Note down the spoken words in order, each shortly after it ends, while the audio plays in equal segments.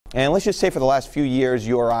And let's just say for the last few years,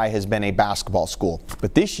 URI has been a basketball school.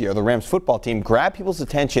 But this year, the Rams football team grabbed people's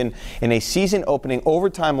attention in a season-opening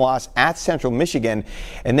overtime loss at Central Michigan.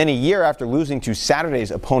 And then a year after losing to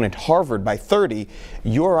Saturday's opponent Harvard by 30,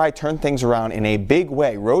 URI turned things around in a big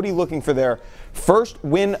way. Rhodey looking for their first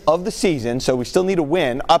win of the season, so we still need a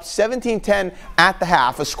win. Up 17-10 at the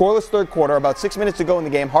half, a scoreless third quarter, about 6 minutes to go in the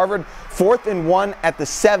game. Harvard 4th and 1 at the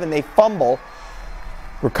 7. They fumble.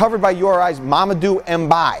 Recovered by URI's Mamadou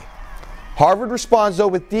Mbai. Harvard responds, though,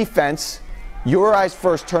 with defense. URI's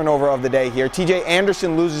first turnover of the day here. TJ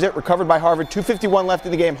Anderson loses it. Recovered by Harvard. 2:51 left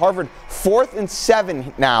in the game. Harvard 4th and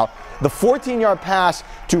 7 now. The 14-yard pass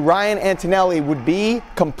to Ryan Antonelli would be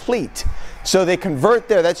complete. So they convert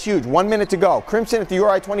there. That's huge. 1 minute to go. Crimson at the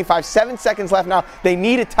URI 25. 7 seconds left now. They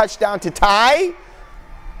need a touchdown to tie.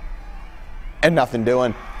 And nothing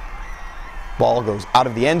doing. Ball goes out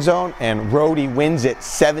of the end zone, and Rhodey wins it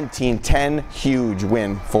 17-10. Huge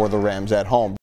win for the Rams at home.